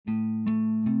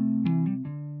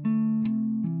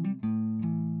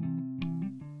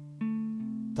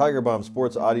Tiger Bomb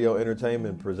Sports Audio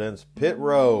Entertainment presents Pit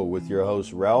Row with your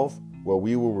host Ralph, where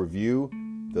we will review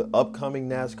the upcoming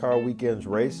NASCAR weekend's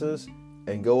races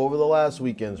and go over the last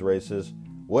weekend's races,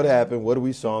 what happened, what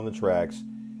we saw on the tracks,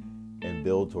 and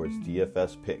build towards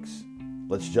DFS picks.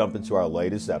 Let's jump into our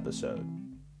latest episode.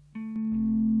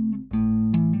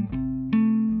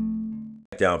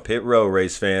 Down Pit Row,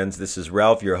 race fans. This is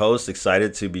Ralph, your host,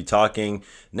 excited to be talking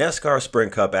NASCAR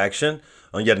Sprint Cup action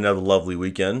on yet another lovely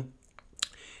weekend.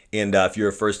 And if you're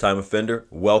a first-time offender,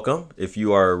 welcome. If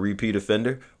you are a repeat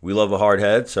offender, we love a hard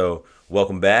head, so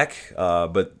welcome back.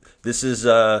 But this is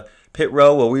Pit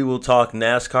Row, where we will talk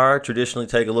NASCAR, traditionally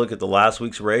take a look at the last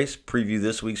week's race, preview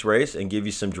this week's race, and give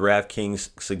you some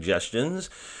DraftKings suggestions.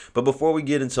 But before we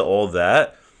get into all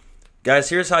that, guys,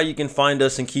 here's how you can find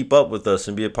us and keep up with us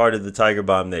and be a part of the Tiger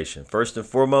Bomb Nation. First and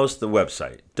foremost, the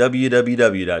website,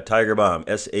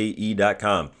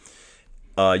 www.tigerbombsae.com.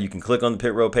 You can click on the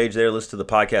Pit Row page there, listen to the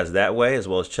podcast that way, as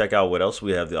well as check out what else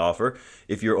we have to offer.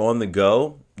 If you're on the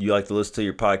go, you like to listen to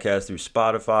your podcast through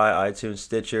Spotify, iTunes,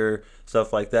 Stitcher,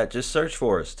 stuff like that, just search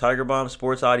for us, Tiger Bomb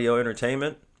Sports Audio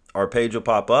Entertainment. Our page will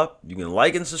pop up. You can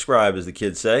like and subscribe, as the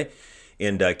kids say,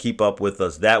 and keep up with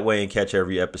us that way and catch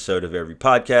every episode of every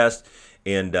podcast.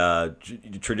 And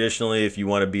traditionally, if you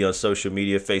want to be on social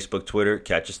media, Facebook, Twitter,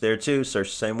 catch us there too.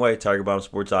 Search the same way, Tiger Bomb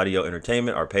Sports Audio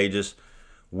Entertainment. Our pages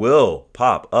will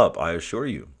pop up, I assure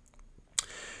you.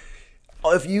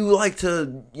 If you like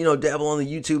to, dabble on the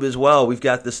YouTube as well, we've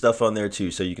got this stuff on there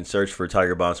too. So you can search for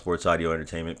Tiger Bomb Sports Audio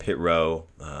Entertainment, Pit Row.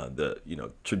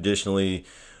 Traditionally,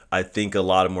 I think a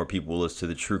lot of more people will listen to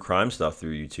the true crime stuff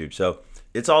through YouTube. So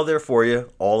it's all there for you,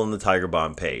 all on the Tiger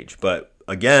Bomb page. But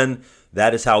again,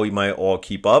 that is how we might all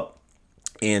keep up.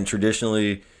 And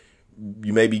traditionally,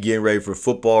 you may be getting ready for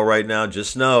football right now.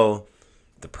 Just know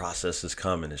the process is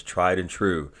coming. It's tried and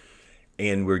true.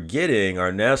 And we're getting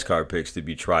our NASCAR picks to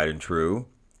be tried and true.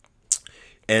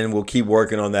 And we'll keep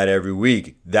working on that every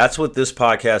week. That's what this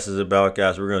podcast is about,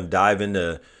 guys. We're going to dive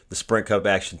into the Sprint Cup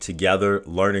action together,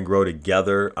 learn and grow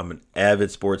together. I'm an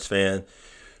avid sports fan.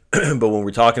 But when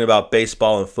we're talking about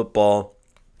baseball and football,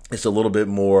 it's a little bit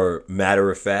more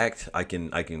matter of fact. I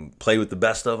can play with the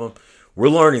best of them. We're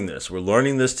learning this. We're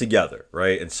learning this together,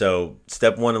 right? And so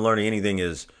step one in learning anything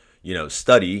is,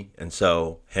 study. And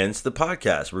so hence the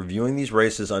podcast, reviewing these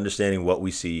races, understanding what we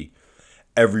see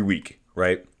every week,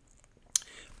 right?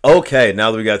 Okay, now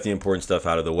that we got the important stuff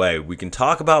out of the way, we can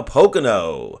talk about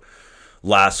Pocono.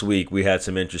 Last week, we had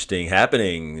some interesting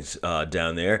happenings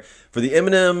down there for the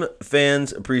M&M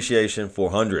Fans Appreciation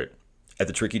 400 at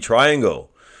the Tricky Triangle.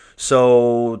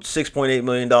 So $6.8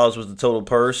 million was the total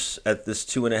purse at this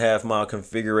 2.5-mile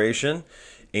configuration.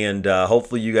 And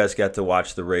hopefully you guys got to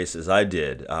watch the race as I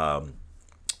did.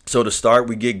 So to start,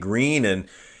 we get green, and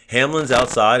Hamlin's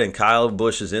outside, and Kyle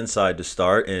Busch is inside to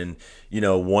start. And,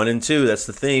 1 and 2, that's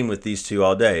the theme with these two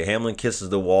all day. Hamlin kisses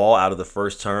the wall out of the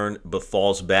first turn, but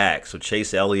falls back. So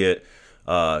Chase Elliott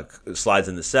slides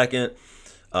in the second.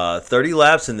 30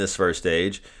 laps in this first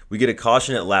stage. We get a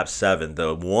caution at lap 7.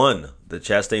 The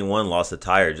Chastain 1 lost the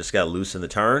tire, just got loose in the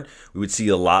turn. We would see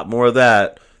a lot more of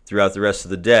that throughout the rest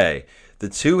of the day. The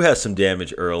 2 has some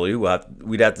damage early.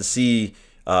 We'd have to see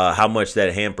how much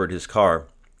that hampered his car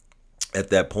at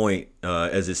that point,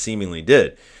 as it seemingly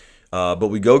did.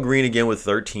 But we go green again with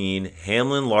 13.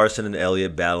 Hamlin, Larson, and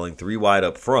Elliott battling 3 wide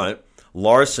up front.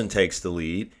 Larson takes the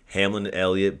lead. Hamlin and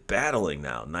Elliott battling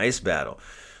now. Nice battle.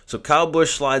 So Kyle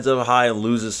Busch slides up high and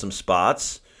loses some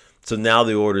spots. So now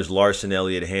the order is Larson,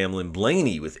 Elliott, Hamlin,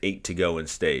 Blaney with 8 to go in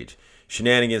stage.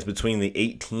 Shenanigans between the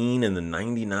 18 and the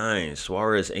 99.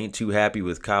 Suarez ain't too happy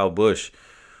with Kyle Busch,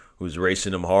 who's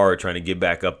racing him hard, trying to get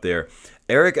back up there.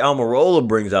 Eric Almirola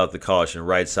brings out the caution,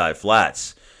 right side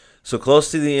flats. So close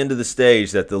to the end of the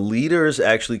stage that the leaders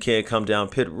actually can't come down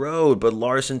pit road, but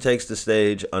Larson takes the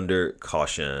stage under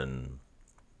caution.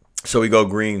 So we go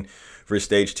green for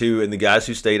stage 2, and the guys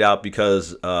who stayed out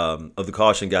because of the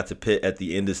caution got to pit at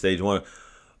the end of stage 1.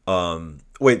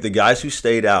 The guys who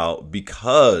stayed out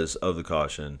because of the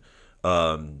caution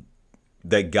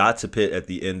that got to pit at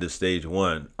the end of stage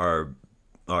 1 are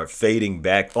fading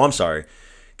back. Oh, I'm sorry.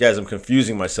 Guys, I'm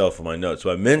confusing myself with my notes.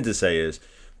 What I meant to say is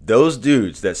those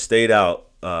dudes that stayed out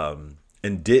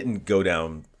and didn't go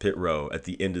down pit row at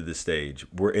the end of the stage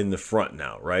were in the front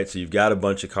now, right? So you've got a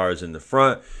bunch of cars in the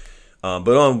front,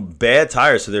 but on bad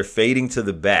tires, so they're fading to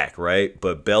the back, right?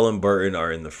 But Bell and Burton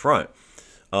are in the front.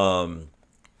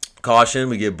 Caution,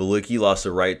 we get Bilicki lost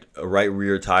a right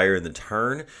rear tire in the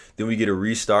turn. Then we get a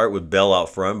restart with Bell out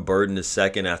front. Burton is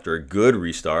second after a good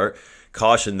restart.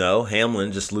 Caution, though.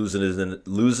 Hamlin just loses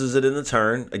it in the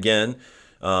turn. Again,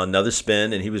 another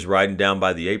spin, and he was riding down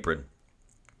by the apron.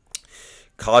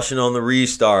 Caution on the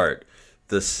restart.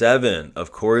 The 7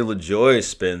 of Corey LaJoie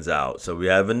spins out. So we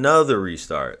have another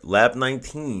restart. Lap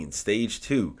 19, stage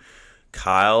 2.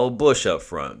 Kyle Busch up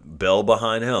front. Bell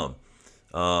behind him.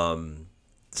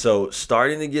 So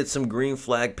starting to get some green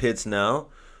flag pits now.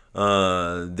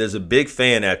 There's a big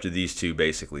fan after these two,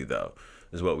 basically, though,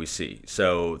 is what we see.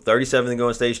 So 37 to go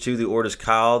in stage 2. The order's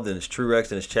Kyle, then it's Truex,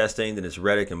 then it's Chastain, then it's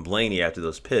Reddick and Blaney after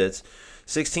those pits.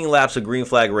 16 laps of green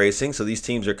flag racing, so these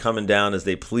teams are coming down as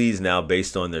they please now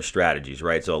based on their strategies,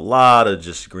 right? So a lot of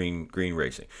just green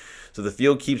racing. So the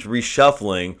field keeps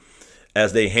reshuffling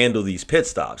as they handle these pit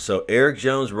stops. So Erik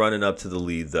Jones running up to the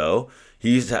lead, though.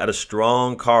 He's had a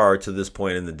strong car to this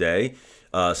point in the day.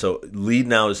 So lead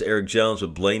now is Erik Jones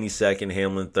with Blaney second,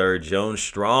 Hamlin third. Jones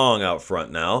strong out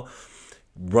front now,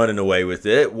 running away with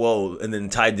it. Whoa, and then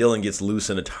Ty Dillon gets loose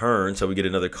in a turn, so we get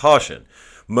another caution.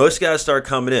 Most guys start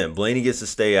coming in. Blaney gets to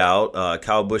stay out.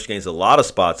 Kyle Busch gains a lot of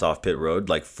spots off pit road,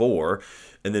 like 4.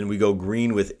 And then we go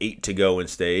green with 8 to go in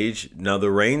stage. Now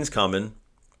the rain's coming.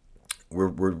 We're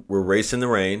racing the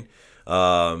rain.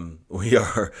 We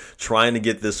are trying to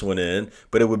get this one in.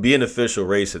 But it would be an official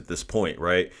race at this point,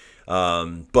 right?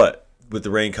 But with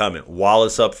the rain coming,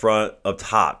 Wallace up front, up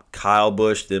top. Kyle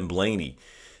Busch, then Blaney.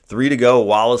 3 to go.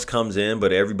 Wallace comes in,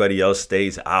 but everybody else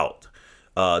stays out.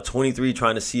 23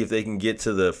 trying to see if they can get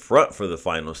to the front for the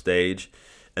final stage.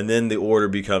 And then the order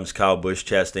becomes Kyle Busch,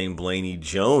 Chastain, Blaney,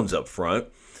 Jones up front.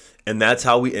 And that's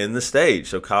how we end the stage.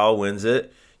 So Kyle wins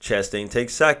it. Chastain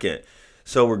takes second.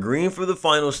 So we're green for the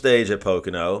final stage at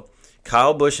Pocono.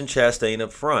 Kyle Busch and Chastain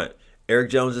up front.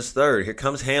 Erik Jones is third. Here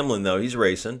comes Hamlin, though. He's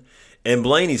racing. And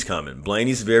Blaney's coming.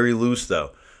 Blaney's very loose,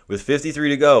 though. With 53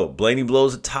 to go, Blaney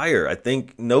blows a tire. I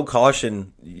think no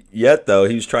caution yet, though.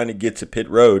 He was trying to get to pit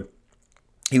road.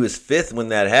 He was 5th when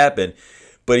that happened,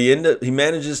 but he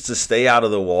manages to stay out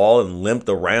of the wall and limped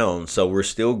around, so we're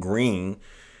still green,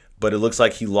 but it looks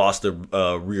like he lost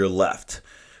a rear left.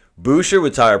 Buescher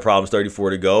with tire problems,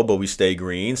 34 to go, but we stay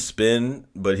green. Spin,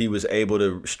 but he was able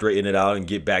to straighten it out and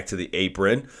get back to the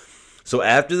apron. So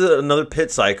after another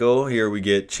pit cycle, here we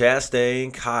get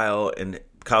Chastain,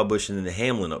 Kyle Busch, and then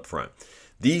Hamlin up front.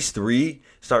 These 3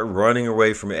 start running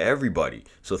away from everybody.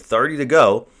 So 30 to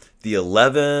go. The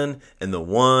 11 and the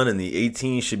 1 and the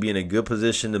 18 should be in a good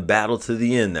position to battle to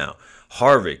the end now.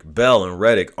 Harvick, Bell, and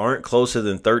Reddick aren't closer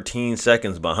than 13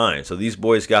 seconds behind, so these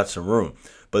boys got some room.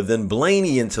 But then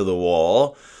Blaney into the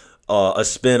wall, a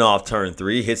spin off turn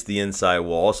 3, hits the inside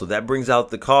wall, so that brings out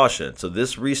the caution. So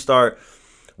this restart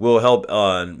will help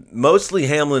mostly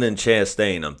Hamlin and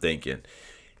Chastain, I'm thinking.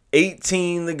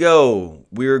 18 to go.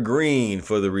 We're green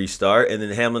for the restart. And then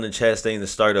Hamlin and Chastain to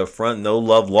start up front. No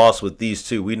love lost with these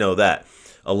two. We know that.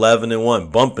 11 and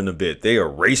 1. Bumping a bit. They are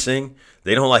racing.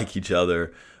 They don't like each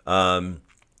other.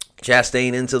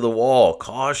 Chastain into the wall.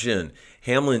 Caution.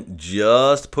 Hamlin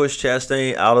just pushed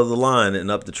Chastain out of the line and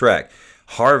up the track.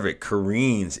 Harvick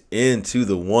careens into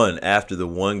the 1 after the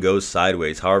 1 goes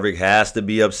sideways. Harvick has to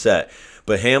be upset.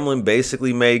 But Hamlin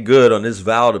basically made good on his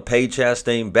vow to pay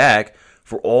Chastain back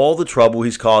for all the trouble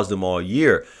he's caused him all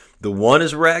year. The 1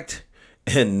 is wrecked,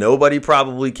 and nobody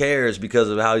probably cares because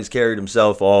of how he's carried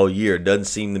himself all year. It doesn't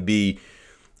seem to be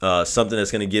something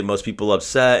that's going to get most people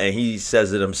upset, and he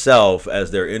says it himself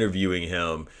as they're interviewing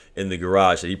him in the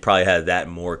garage that he probably had that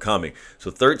more coming. So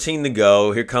 13 to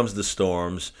go. Here comes the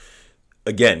storms.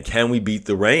 Again, can we beat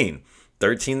the rain?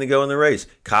 13 to go in the race.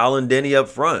 Kyle and Denny up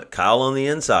front. Kyle on the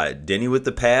inside. Denny with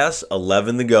the pass.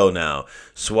 11 to go now.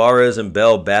 Suarez and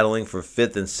Bell battling for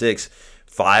 5th and 6th.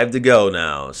 5 to go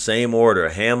now. Same order.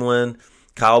 Hamlin,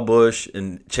 Kyle Busch,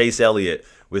 and Chase Elliott.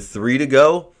 With 3 to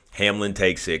go, Hamlin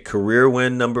takes it. Career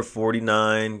win number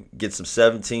 49. Gets some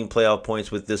 17 playoff points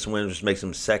with this win, which makes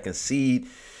him 2nd seed.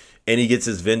 And he gets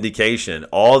his vindication.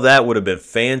 All that would have been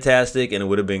fantastic, and it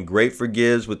would have been great for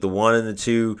Gibbs with the 1 and the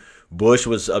 2. Busch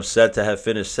was upset to have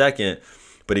finished 2nd,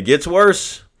 but it gets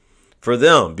worse for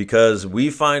them because we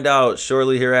find out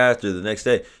shortly hereafter, the next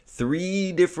day,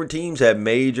 3 different teams had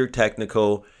major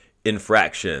technical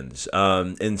infractions.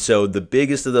 And so the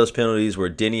biggest of those penalties were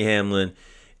Denny Hamlin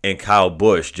and Kyle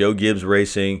Busch. Joe Gibbs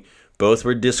Racing, both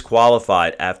were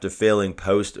disqualified after failing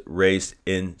post-race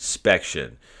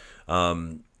inspection.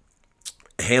 Hamlin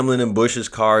and Busch's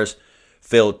cars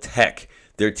failed tech.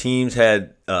 Their teams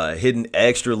had hidden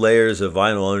extra layers of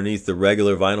vinyl underneath the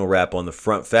regular vinyl wrap on the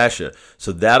front fascia.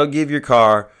 So that'll give your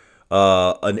car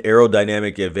an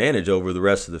aerodynamic advantage over the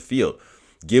rest of the field.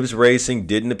 Gibbs Racing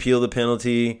didn't appeal the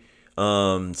penalty,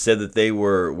 said that they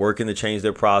were working to change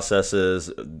their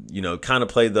processes, kind of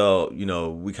played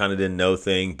the, we kind of didn't know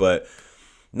thing. But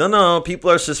no,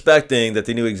 people are suspecting that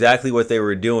they knew exactly what they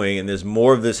were doing. And there's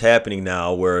more of this happening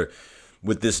now where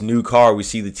with this new car, we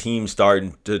see the team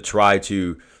starting to try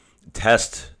to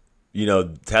test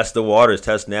the waters,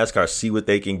 test NASCAR, see what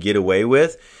they can get away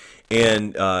with.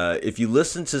 And if you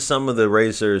listen to some of the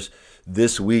racers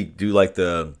this week, do like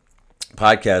the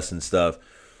podcasts and stuff,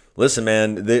 listen,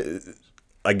 man,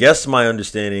 I guess my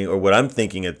understanding or what I'm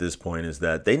thinking at this point is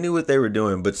that they knew what they were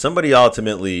doing, but somebody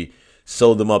ultimately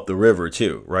sold them up the river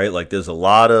too, right? Like there's a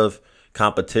lot of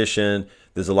competition.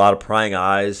 There's a lot of prying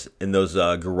eyes in those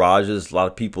garages, a lot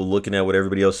of people looking at what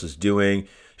everybody else is doing.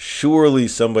 Surely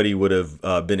somebody would have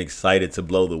been excited to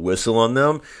blow the whistle on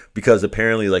them, because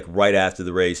apparently like right after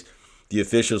the race, the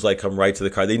officials like come right to the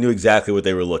car. They knew exactly what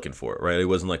they were looking for, right? It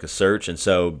wasn't like a search. And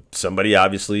so somebody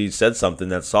obviously said something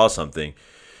that saw something,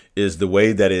 is the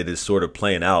way that it is sort of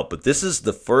playing out. But this is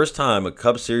the first time a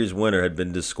Cup Series winner had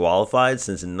been disqualified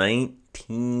since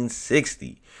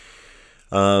 1960.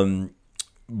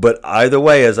 But either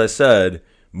way, as I said,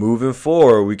 moving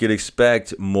forward, we could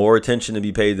expect more attention to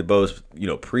be paid to both,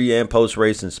 pre and post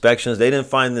race inspections. They didn't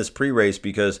find this pre-race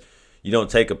because you don't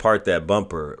take apart that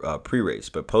bumper pre-race,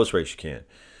 but post race you can.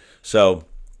 So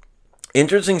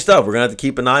interesting stuff. We're gonna have to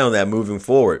keep an eye on that moving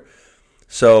forward.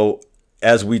 So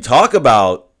as we talk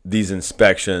about these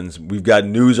inspections, we've got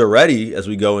news already as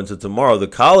we go into tomorrow. The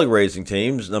Kaulig racing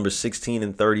teams, number 16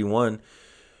 and 31.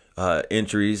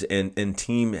 Entries and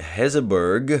Team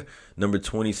Heseberg, number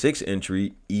 26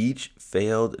 entry, each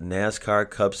failed NASCAR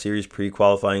Cup Series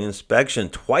pre-qualifying inspection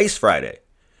twice Friday.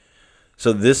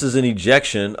 So this is an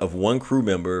ejection of one crew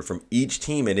member from each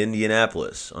team at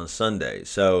Indianapolis on Sunday.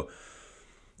 So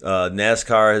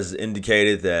NASCAR has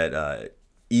indicated that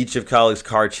each of Kaulig's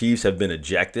car chiefs have been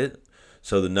ejected.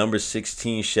 So the number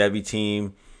 16 Chevy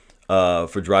team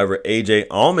for driver A.J.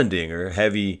 Allmendinger,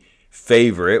 heavy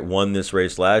favorite, won this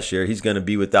race last year. He's going to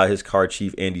be without his car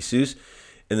chief, Andy Seuss.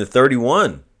 In the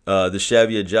 31, the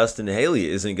Chevy of Justin Haley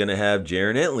isn't going to have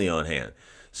Jaron Entley on hand.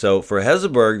 So for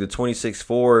Heseberg, the 26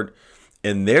 Ford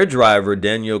and their driver,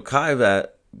 Daniel Kvyat,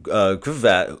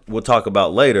 we'll talk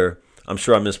about later. I'm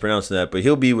sure I'm mispronouncing that, but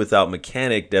he'll be without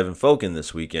mechanic Devin Fokin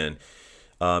this weekend.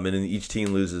 And then each team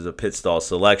loses a pit stall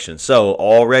selection. So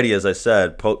already, as I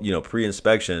said,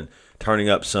 pre-inspection, turning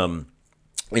up some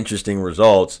interesting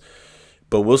results.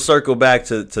 But we'll circle back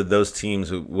to those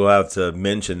teams. We'll have to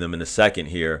mention them in a second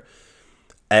here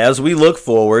as we look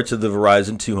forward to the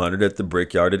Verizon 200 at the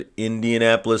Brickyard at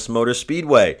Indianapolis Motor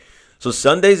Speedway. So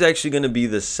Sunday's actually going to be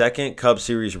the second Cup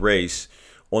Series race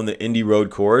on the Indy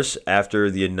Road Course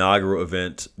after the inaugural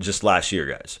event just last year,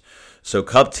 guys. So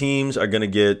Cup teams are going to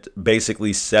get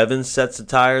basically 7 sets of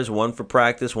tires, 1 for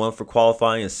practice, 1 for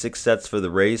qualifying, and 6 sets for the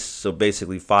race. So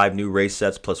basically 5 new race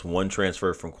sets plus 1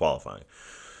 transfer from qualifying.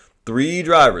 3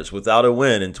 drivers without a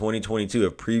win in 2022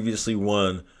 have previously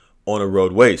won on a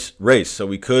road race. So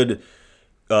we could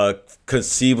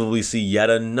conceivably see yet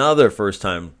another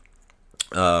first-time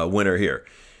winner here.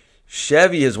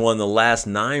 Chevy has won the last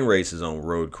 9 races on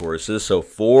road courses, so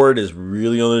Ford is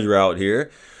really on the drought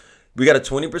here. We got a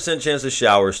 20% chance of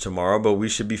showers tomorrow, but we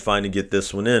should be fine to get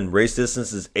this one in. Race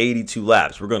distance is 82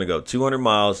 laps. We're going to go 200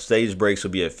 miles. Stage breaks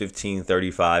will be at 15,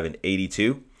 35, and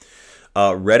 82.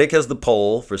 Reddick has the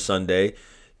pole for Sunday.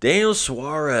 Daniel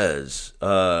Suarez,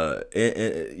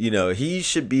 he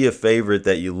should be a favorite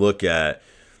that you look at.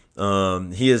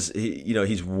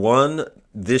 He's won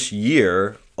this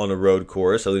year on a road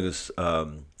course. I think it was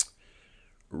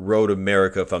Road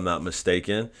America, if I'm not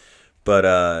mistaken.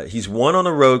 But he's won on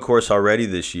a road course already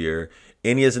this year,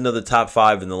 and he has another top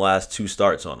 5 in the last 2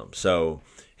 starts on him. So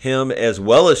him as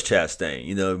well as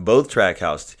Chastain, both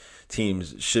Trackhouse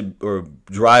teams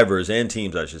drivers and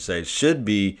teams, I should say, should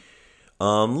be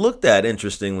looked at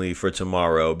interestingly for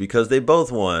tomorrow because they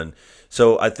both won.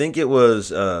 So I think it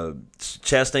was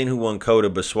Chastain who won COTA,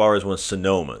 but Suarez won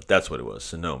Sonoma. That's what it was,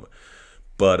 Sonoma.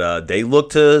 But they look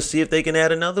to see if they can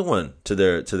add another one to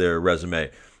their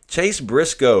resume. Chase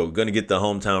Briscoe going to get the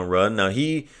hometown run. Now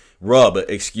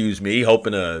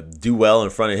hoping to do well in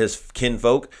front of his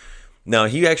kinfolk. Now,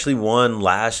 he actually won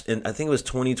I think it was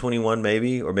 2021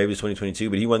 maybe, or maybe it was 2022,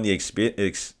 but he won the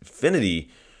Xfinity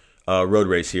road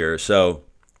race here. So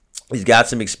he's got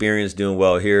some experience doing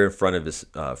well here in front of his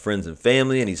friends and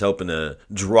family, and he's hoping to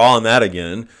draw on that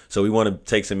again. So we want to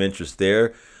take some interest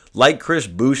there. Like Chris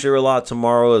Buescher a lot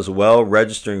tomorrow as well,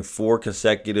 registering 4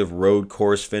 consecutive road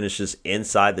course finishes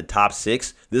inside the top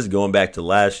 6. This is going back to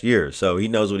last year, so he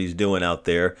knows what he's doing out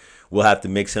there. We'll have to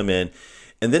mix him in.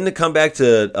 And then to come back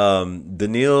to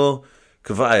Daniil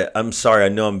Kvyat, I'm sorry, I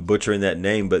know I'm butchering that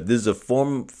name, but this is a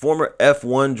former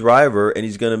F1 driver, and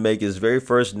he's going to make his very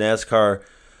first NASCAR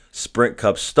Sprint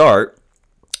Cup start,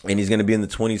 and he's going to be in the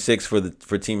 26 for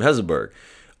Team Heseberg.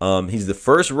 He's the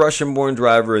first Russian-born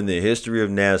driver in the history of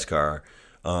NASCAR,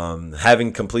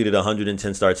 having completed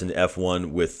 110 starts in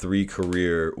F1 with 3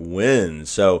 career wins.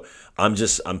 So I'm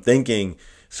thinking,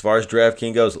 as far as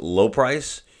DraftKings goes, low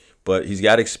price, but he's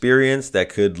got experience that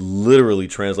could literally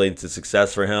translate into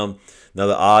success for him. Now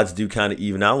the odds do kind of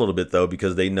even out a little bit though,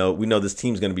 because we know this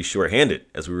team's going to be short-handed,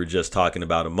 as we were just talking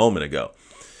about a moment ago.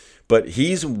 But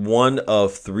he's one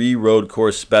of 3 road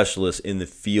course specialists in the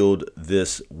field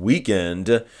this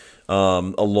weekend,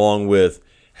 along with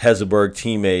Hesselberg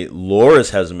teammate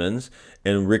Loris Hesselmans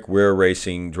and Rick Ware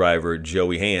Racing driver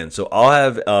Joey Hand. So I'll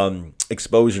have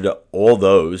exposure to all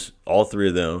 3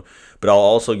 of them, but I'll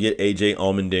also get AJ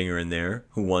Allmendinger in there,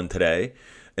 who won today.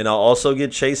 And I'll also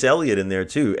get Chase Elliott in there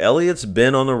too. Elliott's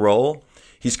been on the roll.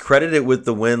 He's credited with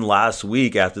the win last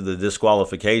week after the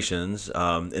disqualifications.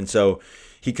 And so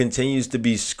he continues to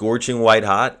be scorching white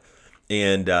hot.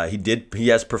 And he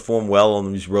has performed well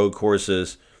on these road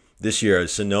courses this year. At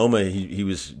Sonoma, he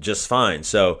was just fine.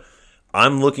 So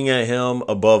I'm looking at him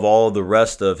above all of the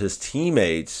rest of his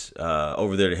teammates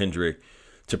over there to Hendrick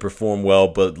to perform well,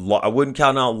 but I wouldn't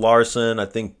count out Larson. I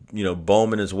think,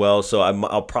 Bowman as well. So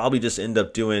I'll probably just end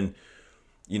up doing,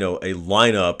 a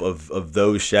lineup of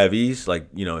those Chevys,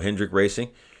 like, Hendrick Racing,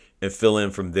 and fill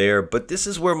in from there. But this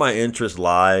is where my interest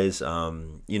lies.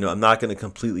 I'm not going to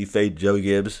completely fade Joe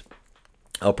Gibbs.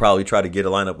 I'll probably try to get a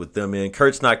lineup with them in.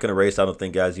 Kurt's not going to race, I don't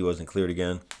think, guys. He wasn't cleared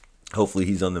again. Hopefully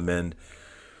he's on the mend.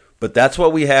 But that's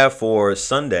what we have for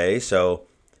Sunday. So,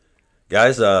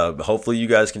 guys, hopefully you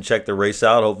guys can check the race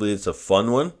out. Hopefully it's a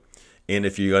fun one. And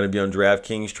if you're going to be on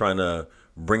DraftKings trying to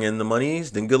bring in the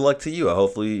monies, then good luck to you.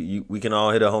 Hopefully we can all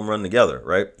hit a home run together,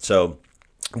 right? So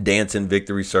dance in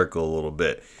victory circle a little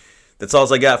bit. That's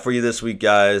all I got for you this week,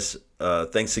 guys.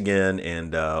 Thanks again,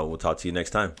 and we'll talk to you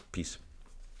next time. Peace.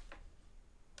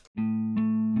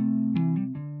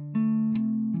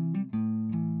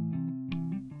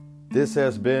 This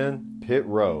has been Pit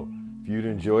Row. If you'd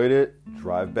enjoyed it,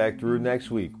 drive back through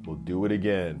next week. We'll do it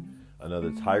again.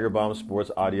 Another Tiger Bomb Sports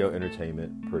Audio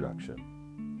Entertainment production.